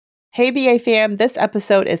Hey BA fam, this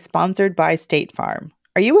episode is sponsored by State Farm.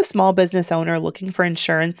 Are you a small business owner looking for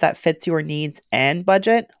insurance that fits your needs and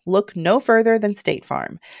budget? Look no further than State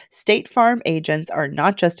Farm. State Farm agents are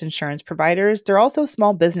not just insurance providers, they're also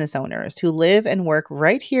small business owners who live and work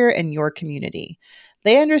right here in your community.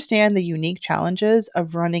 They understand the unique challenges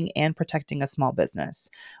of running and protecting a small business.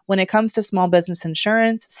 When it comes to small business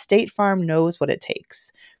insurance, State Farm knows what it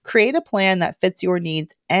takes. Create a plan that fits your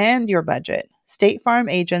needs and your budget. State Farm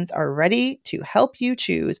agents are ready to help you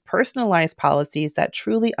choose personalized policies that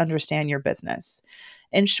truly understand your business.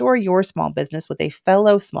 Insure your small business with a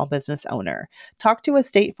fellow small business owner. Talk to a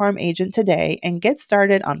State Farm agent today and get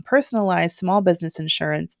started on personalized small business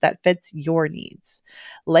insurance that fits your needs.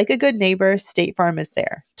 Like a good neighbor, State Farm is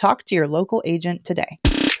there. Talk to your local agent today.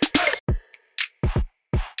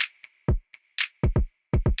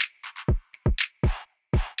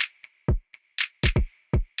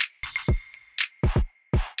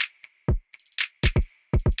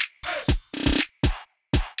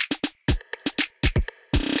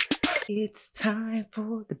 It's time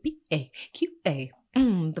for the BAQA.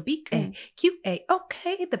 The BAQA.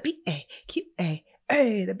 Okay, the BAQA.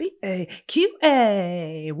 Hey, the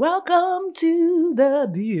BAQA. Welcome to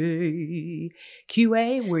the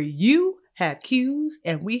BAQA, where you have Q's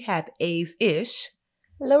and we have A's-ish.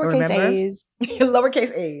 Lowercase Remember? A's.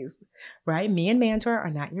 Lowercase A's, right? Me and Mantor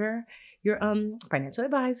are not your financial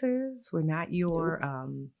advisors. We're not your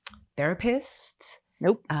therapists.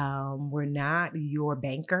 Nope. We're not your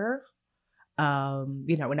banker.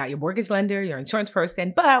 We're not your mortgage lender, your insurance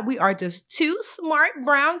person, but we are just two smart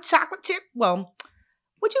brown chocolate chip. Well,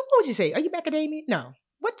 what would you say? Are you macadamia? No.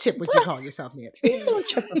 What chip would you call yourself, man? Don't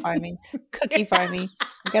chipify me. Cookify me.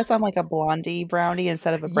 I guess I'm like a blondie brownie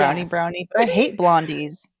instead of a brownie brownie, but I hate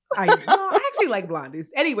blondies. I actually like blondies.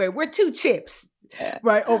 Anyway, we're two chips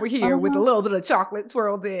right over here with a little bit of chocolate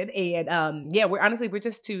swirled in. And we're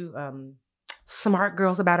just two smart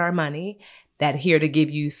girls about our money that are here to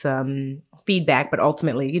give you some feedback, but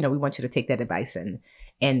ultimately, we want you to take that advice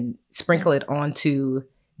and sprinkle it onto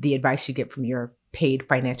the advice you get from your paid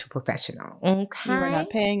financial professional. Okay. You are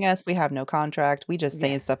not paying us. We have no contract. We just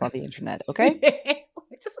saying stuff on the internet. Okay.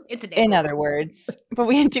 It's just some internet. In other words, but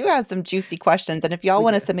we do have some juicy questions. And if y'all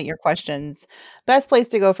want to submit your questions, best place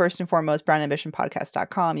to go first and foremost,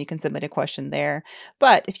 brownambitionpodcast.com. You can submit a question there.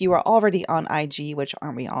 But if you are already on IG, which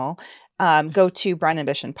aren't we all, go to Brown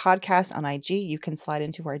Ambition Podcast on IG. You can slide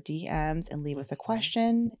into our DMs and leave us a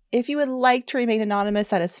question. If you would like to remain anonymous,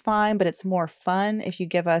 that is fine, but it's more fun if you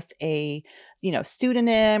give us a,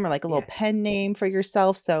 pseudonym or like a little pen name for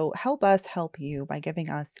yourself. So help us help you by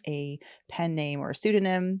giving us a pen name or a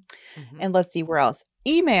pseudonym. And let's see where else.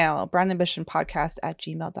 Email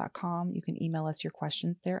brownambitionpodcast@gmail.com. You can email us your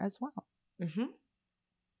questions there as well. Okay.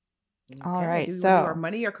 All right. Do so our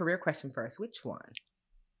money or career question first. Which one?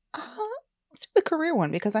 Let's do the career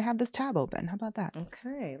one because I have this tab open. How about that?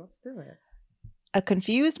 Okay, let's do it. A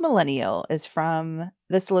confused millennial is from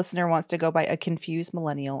this listener wants to go by a confused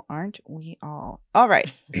millennial. Aren't we all? All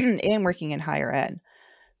right. And working in higher ed.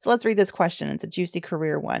 So let's read this question. It's a juicy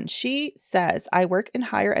career one. She says, I work in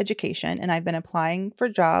higher education and I've been applying for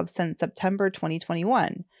jobs since September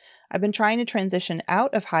 2021. I've been trying to transition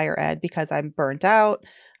out of higher ed because I'm burnt out.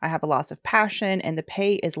 I have a loss of passion and the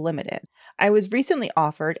pay is limited. I was recently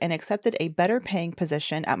offered and accepted a better paying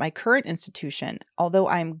position at my current institution. Although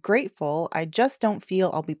I'm grateful, I just don't feel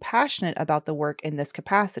I'll be passionate about the work in this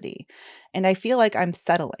capacity. And I feel like I'm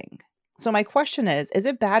settling. So my question is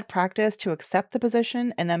it bad practice to accept the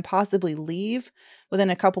position and then possibly leave within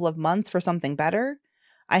a couple of months for something better?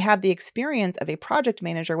 I have the experience of a project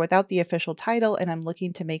manager without the official title, and I'm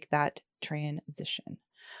looking to make that transition.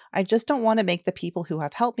 I just don't want to make the people who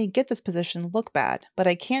have helped me get this position look bad, but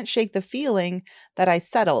I can't shake the feeling that I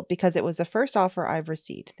settled because it was the first offer I've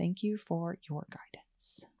received. Thank you for your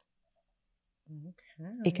guidance.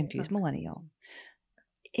 Okay. A confused millennial.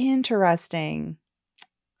 Interesting.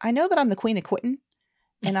 I know that I'm the queen of quitting,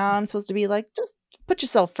 and I'm supposed to be like, just put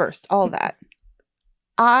yourself first, all that.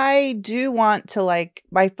 I do want to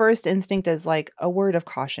my first instinct is a word of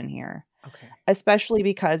caution here. Okay. Especially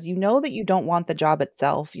because you know that you don't want the job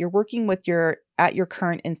itself. You're working at your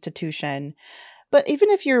current institution. But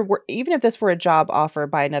even if this were a job offer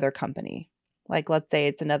by another company, let's say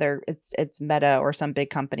it's Meta or some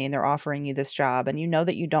big company and they're offering you this job and you know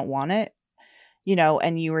that you don't want it,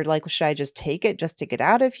 and you were like, well, should I just take it just to get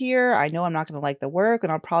out of here? I know I'm not going to like the work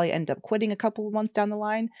and I'll probably end up quitting a couple of months down the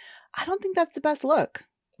line. I don't think that's the best look.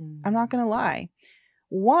 I'm not going to lie.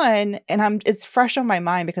 One, and it's fresh on my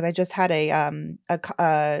mind because I just had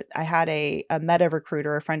I had a meta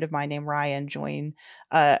recruiter, a friend of mine named Ryan, join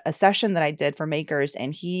a session that I did for makers,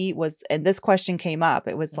 and this question came up.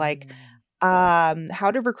 It was like, Mm, how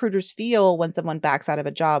do recruiters feel when someone backs out of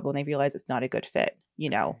a job when they realize it's not a good fit,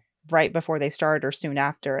 okay. right before they start or soon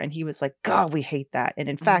after? And he was like, God, we hate that. And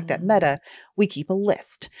in fact, at Mm. Meta, we keep a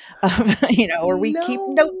list of, or we keep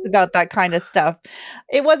notes No. about that kind of stuff.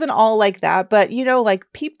 It wasn't all like that, but like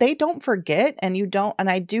they don't forget, and you don't, and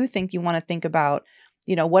I do think you want to think about,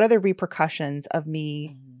 what are the repercussions of me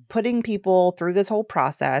Mhm. putting people through this whole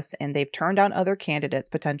process, and they've turned down other candidates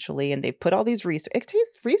potentially, and they've put all these it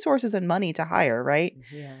takes resources and money to hire, right?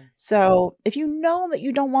 Yeah. So if you know that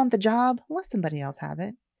you don't want the job, let somebody else have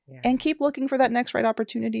it Yeah. and keep looking for that next right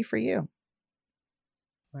opportunity for you.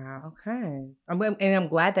 Wow. Okay. And I'm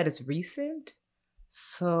glad that it's recent. Mm,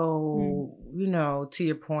 So, to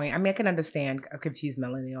your point, I mean, I can understand a confused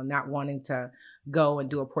millennial not wanting to go and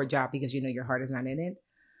do a poor job because your heart is not in it.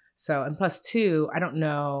 So, and plus two, I don't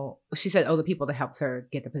know. She said, oh, the people that helped her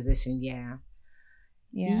get the position. Yeah.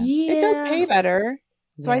 yeah. It does Yeah. pay better.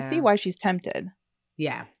 So I see Yeah. why she's tempted.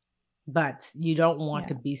 Yeah. But you don't want Yeah.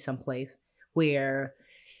 to be someplace where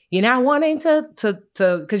you're not wanting to,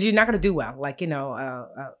 because you're not going to do well. Like,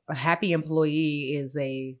 a happy employee is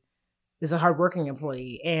a hardworking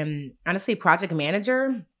employee. And honestly, project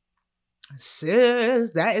manager,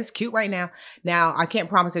 sis, that is cute right now. Now, I can't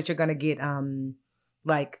promise that you're gonna get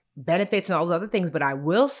like benefits and all those other things, but I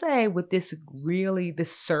will say with this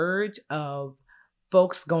surge of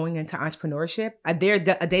folks going into entrepreneurship, a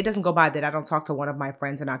day doesn't go by that I don't talk to one of my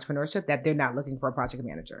friends in entrepreneurship that they're not looking for a project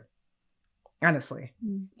manager. Honestly.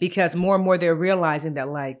 Mm. Because more and more they're realizing that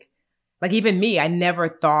like even me, I never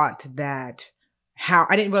thought that how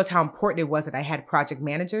I didn't realize how important it was that I had project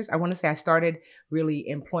managers. I want to say I started really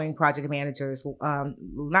employing project managers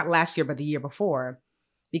not last year but the year before,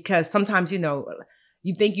 because sometimes you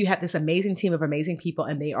think you have this amazing team of amazing people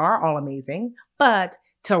and they are all amazing, but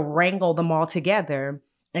to wrangle them all together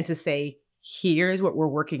and to say here's what we're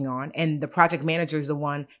working on, and the project manager is the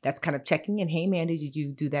one that's kind of checking in. Hey Mandy, did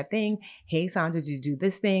you do that thing? Hey Sandra, did you do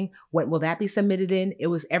this thing? When will that be submitted in? It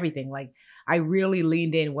was everything. Like I really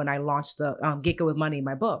leaned in when I launched the Get Good with Money,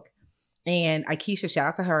 my book. And Aikisha, shout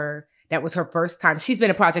out to her. That was her first time. She's been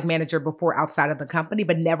a project manager before outside of the company,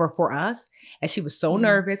 but never for us. And she was so Mm.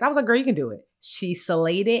 nervous. I was like, girl, you can do it. She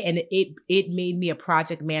slayed it. And it made me a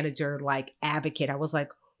project manager like advocate. I was like,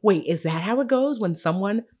 wait, is that how it goes when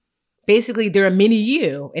someone basically they're a mini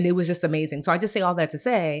you? And it was just amazing. So I just say all that to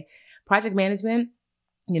say project management,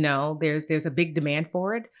 there's a big demand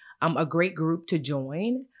for it. A great group to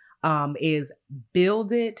join is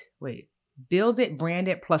Build It, Brand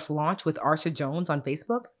It Plus Launch with Arsha Jones on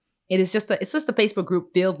Facebook. It's just a Facebook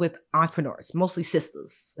group filled with entrepreneurs, mostly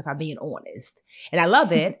sisters, if I'm being honest. And I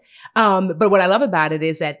love it. But what I love about it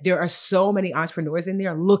is that there are so many entrepreneurs in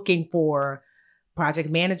there looking for project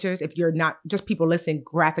managers. If you're not just people listening,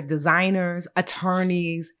 graphic designers,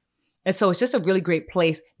 attorneys. And so it's just a really great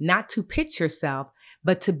place not to pitch yourself,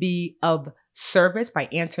 but to be of service by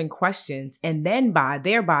answering questions. And then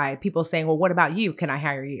thereby people saying, well, what about you? Can I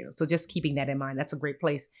hire you? So just keeping that in mind. That's a great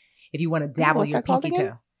place if you want to Oh, dabble what's your that called pinky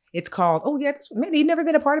again? toe. It's called, oh yeah, man, you've never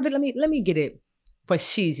been a part of it. Let me get it for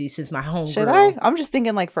Sheezy since my Should I? homegirl. I'm just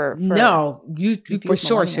thinking like for No, you for confused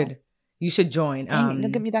sure millennial. should join. Dang it,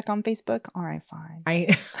 they'll get me back on Facebook. All right, fine.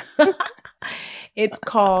 I it's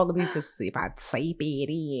called, let me just see if I type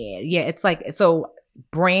it in. Yeah, it's like so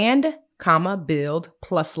brand, build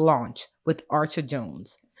plus launch with Arsha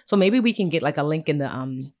Jones. So maybe we can get like a link in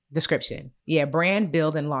the description. Yeah, brand,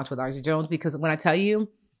 build, and launch with Arsha Jones, because when I tell you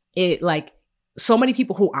it like so many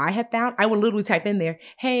people who I have found, I would literally type in there,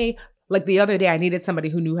 hey, like the other day I needed somebody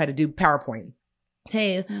who knew how to do PowerPoint.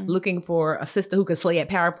 Hey, Mm. looking for a sister who could slay at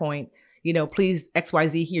PowerPoint, please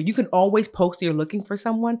XYZ here. You can always post you're looking for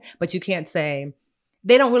someone, but you can't say,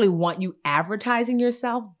 they don't really want you advertising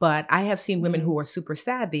yourself. But I have seen women Mm. who are super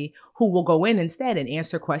savvy who will go in instead and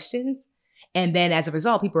answer questions. And then as a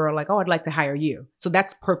result, people are like, oh, I'd like to hire you. So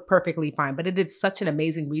that's perfectly fine. But it is such an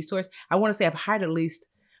amazing resource. I want to say I've hired at least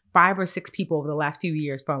 5 or 6 people over the last few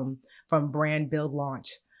years from brand, build,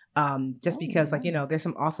 launch. Just Oh, because nice. there's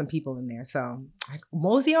some awesome people in there. So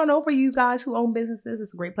mosey on over, you guys who own businesses.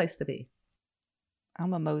 It's a great place to be.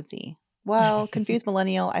 I'm a mosey. Well, confused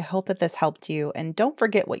millennial, I hope that this helped you. And don't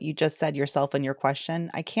forget what you just said yourself in your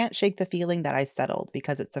question. I can't shake the feeling that I settled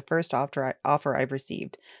because it's the first offer I've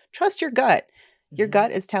received. Trust your gut. Your Mhm.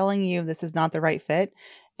 gut is telling you this is not the right fit.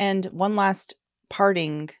 And one last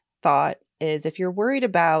parting thought is if you're worried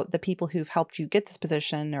about the people who've helped you get this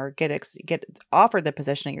position or get offered the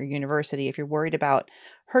position at your university, if you're worried about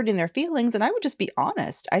hurting their feelings, then I would just be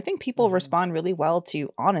honest. I think people respond really well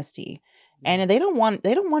to honesty. And they don't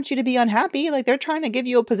want you to be unhappy. Like, they're trying to give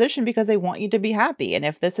you a position because they want you to be happy. And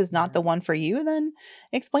if this is not the one for you, then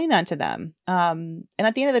explain that to them. And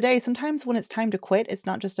at the end of the day, sometimes when it's time to quit, it's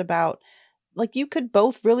not just about, like, you could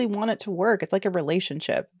both really want it to work. It's like a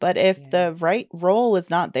relationship. But if the right role is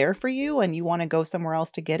not there for you and you want to go somewhere else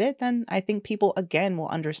to get it, then I think people, again, will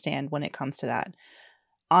understand when it comes to that.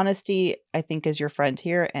 Honesty, I think, is your friend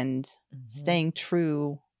here, and staying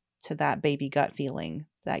true to that baby gut feeling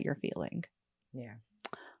that you're feeling. Yeah.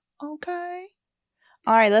 Okay.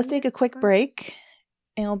 All right, let's take a quick break,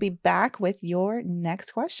 and we'll be back with your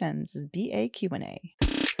next questions. This is BA Q&A.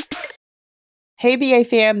 Hey, BA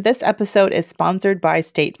fam, this episode is sponsored by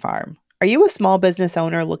State Farm. Are you a small business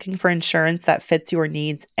owner looking for insurance that fits your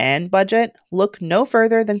needs and budget? Look no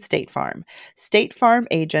further than State Farm. State Farm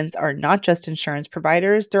agents are not just insurance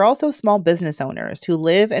providers, they're also small business owners who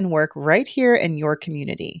live and work right here in your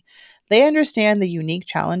community. They understand the unique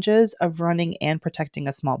challenges of running and protecting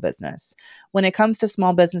a small business. When it comes to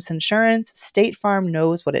small business insurance, State Farm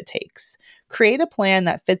knows what it takes. Create a plan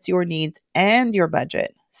that fits your needs and your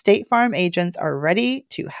budget. State Farm agents are ready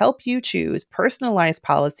to help you choose personalized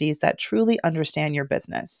policies that truly understand your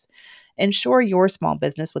business. Insure your small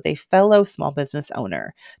business with a fellow small business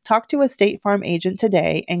owner. Talk to a State Farm agent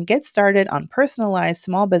today and get started on personalized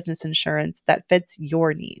small business insurance that fits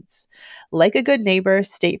your needs. Like a good neighbor,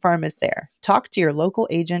 State Farm is there. Talk to your local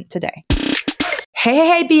agent today.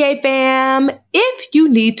 Hey, BA fam. If you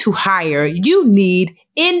need to hire, you need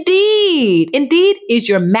Indeed. Indeed is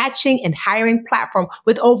your matching and hiring platform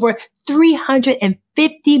with over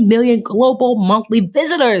 350 million global monthly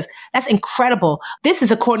visitors. That's incredible. This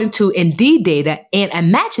is according to Indeed data and a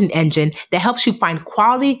matching engine that helps you find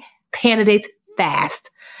quality candidates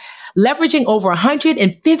fast. Leveraging over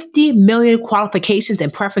 150 million qualifications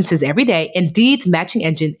and preferences every day, Indeed's matching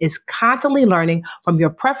engine is constantly learning from your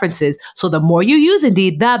preferences. So the more you use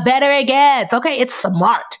Indeed, the better it gets. Okay, it's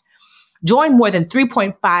smart. Join more than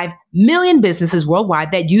 3.5 million businesses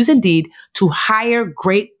worldwide that use Indeed to hire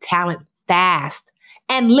great talent fast.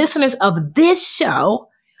 And listeners of this show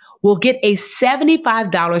will get a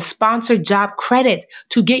 $75 sponsored job credit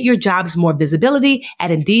to get your jobs more visibility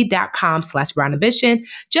at Indeed.com/BrownAmbition.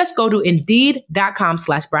 Just go to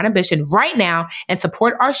Indeed.com/BrownAmbition right now and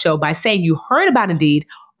support our show by saying you heard about Indeed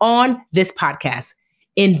on this podcast.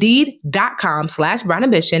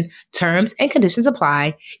 Indeed.com/BrownAmbition. Terms and conditions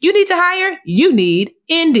apply. You need to hire? You need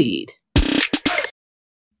Indeed.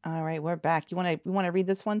 All right, we're back. You want to read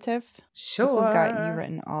this one, Tiff? Sure. This one's got you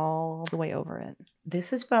written all the way over it.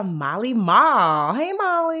 This is from Molly Mall. Hey,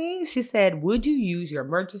 Molly. She said, would you use your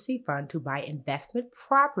emergency fund to buy investment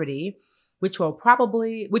property, which will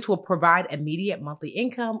provide immediate monthly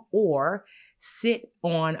income, or sit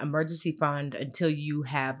on emergency fund until you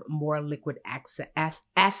have more liquid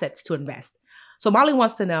assets to invest? So Molly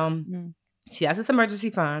wants to know, she has this emergency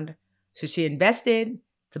fund. Should she invest it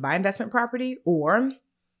to buy investment property, or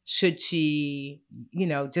should she,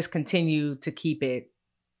 just continue to keep it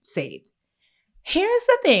saved? Here's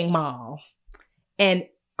the thing, Mal. And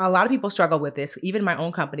a lot of people struggle with this. Even my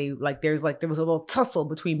own company, there was a little tussle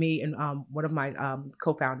between me and one of my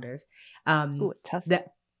co-founders. Ooh, a tussle.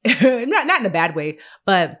 Not in a bad way,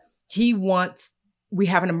 but we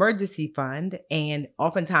have an emergency fund, and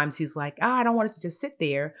oftentimes he's like, I don't want it to just sit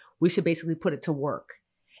there. We should basically put it to work.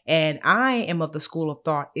 And I am of the school of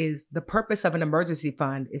thought is the purpose of an emergency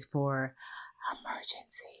fund is for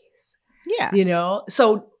emergencies. Yeah.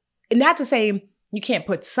 So not to say you can't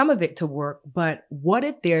put some of it to work, but what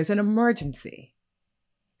if there's an emergency?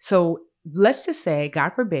 So let's just say, God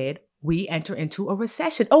forbid, we enter into a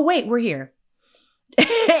recession. Oh, wait, we're here.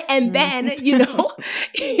 And then, you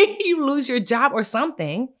lose your job or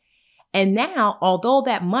something. And now, although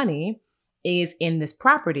that money is in this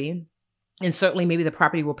property, and certainly maybe the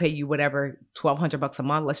property will pay you whatever, $1,200 a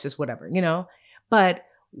month, let's just whatever, but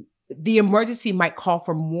the emergency might call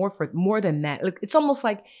for more than that. It's almost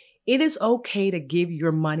like it is okay to give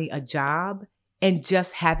your money a job and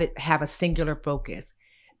just have a singular focus.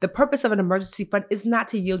 The purpose of an emergency fund is not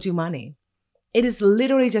to yield you money. It is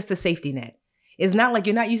literally just a safety net. It's not like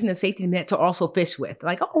you're not using the safety net to also fish with.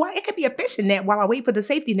 Like, it could be a fishing net while I wait for the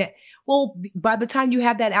safety net. Well, by the time you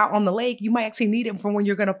have that out on the lake, you might actually need it for when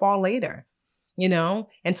you're going to fall later, And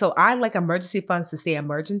so I like emergency funds to say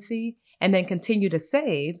emergency and then continue to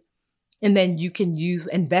save. And then you can use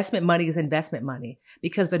investment money as investment money,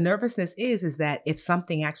 because the nervousness is that if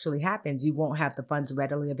something actually happens, you won't have the funds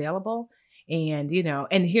readily available. And,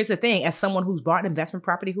 and here's the thing, as someone who's bought an investment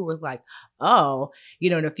property who was like, oh,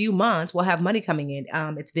 in a few months we'll have money coming in.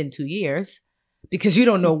 It's been 2 years because you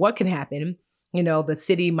don't know what can happen. The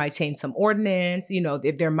city might change some ordinance,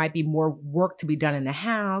 if there might be more work to be done in the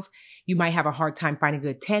house, you might have a hard time finding a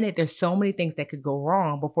good tenant. There's so many things that could go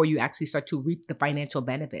wrong before you actually start to reap the financial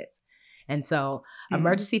benefits. And so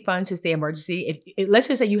emergency fund should stay emergency. Let's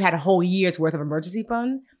just say you had a whole year's worth of emergency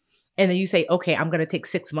fund. And then you say, okay, I'm going to take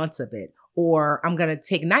 6 months of it, or I'm going to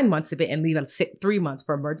take 9 months of it and leave 3 months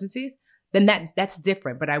for emergencies. Then that's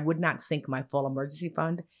different. But I would not sink my full emergency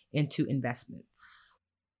fund into investments.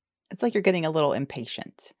 It's like you're getting a little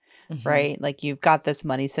impatient, right? Like you've got this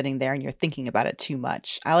money sitting there and you're thinking about it too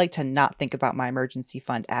much. I like to not think about my emergency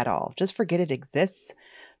fund at all. Just forget it exists.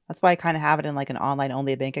 That's why I kind of have it in like an online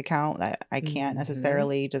only bank account that I can't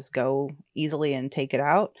necessarily just go easily and take it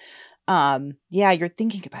out. Yeah, you're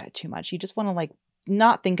thinking about it too much. You just want to like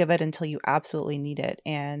not think of it until you absolutely need it.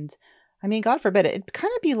 And I mean, God forbid, it'd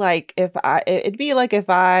kind of be like if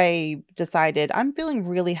I decided I'm feeling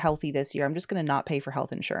really healthy this year, I'm just going to not pay for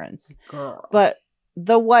health insurance. Girl. But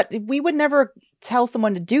we would never tell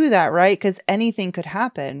someone to do that, right? Because anything could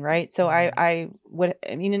happen, right? So I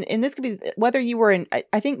mean, and this could be whether you were in,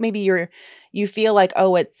 I think maybe you feel like,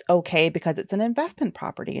 oh, it's okay because it's an investment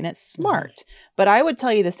property and it's smart. But I would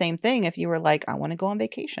tell you the same thing if you were like, I want to go on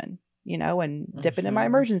vacation, and dip into my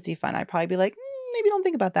emergency fund. I'd probably be like, maybe don't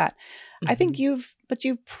think about that. I think you've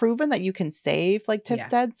proven that you can save, like Tiff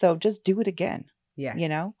said. So just do it again. Yes.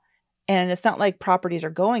 And it's not like properties are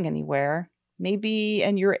going anywhere. Maybe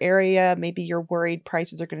in your area, maybe you're worried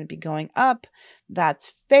prices are going to be going up.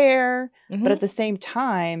 That's fair. But at the same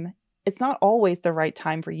time, it's not always the right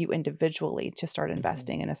time for you individually to start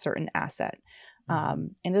investing in a certain asset.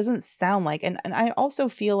 And it doesn't sound like, and I also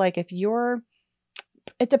feel like it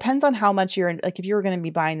depends on how much like if you're going to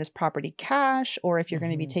be buying this property cash or if you're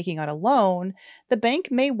going to be taking out a loan, the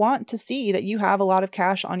bank may want to see that you have a lot of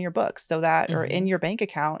cash on your books so that, or in your bank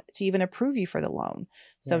account to even approve you for the loan.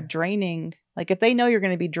 So draining, like if they know you're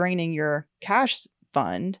going to be draining your cash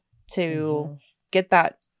fund to get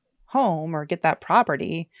that home or get that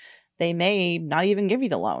property, they may not even give you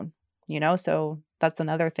the loan, so that's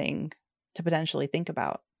another thing to potentially think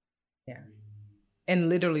about. Yeah. And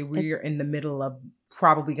literally we're in the middle of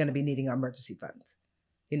probably going to be needing our emergency funds.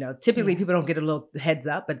 Typically people don't get a little heads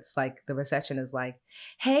up, but it's like the recession is like,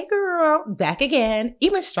 hey girl, back again,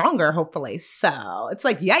 even stronger, hopefully. So it's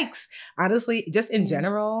like, yikes. Honestly, just in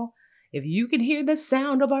general, if you can hear the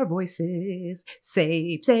sound of our voices,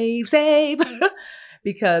 save, save, save.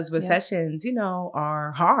 Because recessions,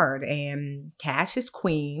 are hard, and cash is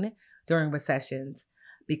queen during recessions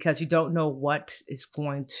because you don't know what is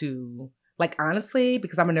going to, like, honestly,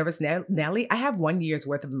 because I'm a nervous Nelly, I have 1 year's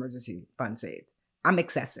worth of emergency fund saved. I'm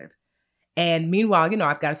excessive. And meanwhile,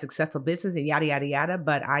 I've got a successful business and yada, yada, yada.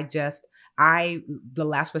 But the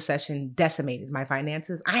last recession decimated my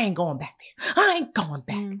finances. I ain't going back there. I ain't going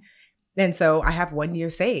back. And so I have 1 year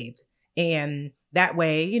saved. And that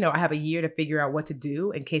way, I have a year to figure out what to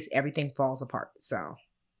do in case everything falls apart. So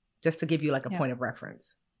just to give you like a point of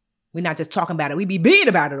reference. We're not just talking about it. We be being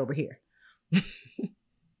about it over here.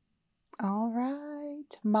 All right.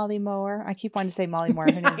 Molly Moore. I keep wanting to say Molly Moore.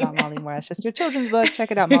 Her name is not Molly Moore. It's just your children's book.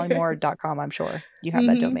 Check it out, mollymoore.com. I'm sure you have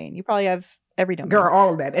that domain. You probably have every domain. Girl,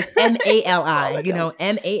 all of that. It's MALI,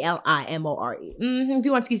 MALIMORE. If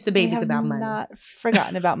you want to teach the babies about money. Not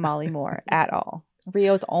forgotten about Molly Moore at all.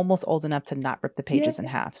 Rio's almost old enough to not rip the pages in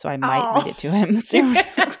half, so I might read it to him soon.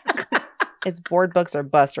 It's board books or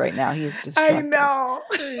bust right now. He's destructive. I know.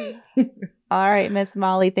 All right, Miss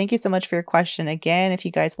Molly, thank you so much for your question. Again, if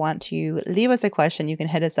you guys want to leave us a question, you can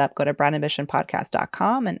hit us up, go to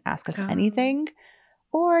brownambitionpodcast.com and ask us anything,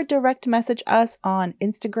 or direct message us on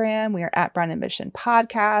Instagram. We are at Brown Ambition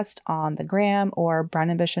Podcast on the gram, or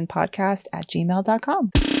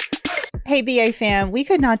brownambitionpodcast@gmail.com. Hey, BA fam, we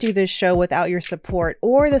could not do this show without your support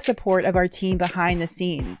or the support of our team behind the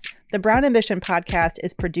scenes. The Brown Ambition Podcast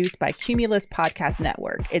is produced by Cumulus Podcast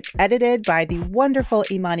Network. It's edited by the wonderful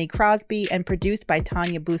Imani Crosby and produced by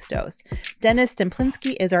Tanya Bustos. Dennis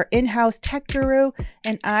Stemplinsky is our in-house tech guru,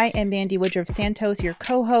 and I am Mandy Woodruff Santos, your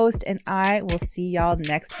co-host, and I will see y'all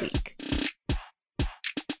next week.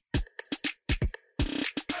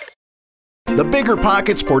 The Bigger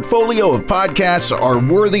Pockets portfolio of podcasts are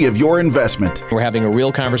worthy of your investment. We're having a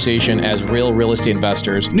real conversation as real estate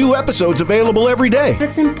investors. New episodes available every day.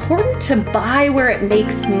 It's important to buy where it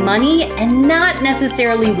makes money and not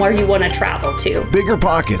necessarily where you want to travel to. Bigger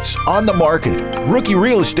Pockets, On the Market, Rookie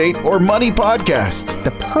Real Estate, or Money Podcast.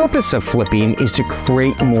 The purpose of flipping is to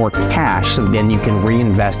create more cash so then you can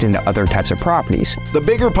reinvest into other types of properties. The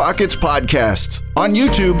Bigger Pockets Podcast on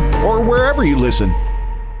YouTube or wherever you listen.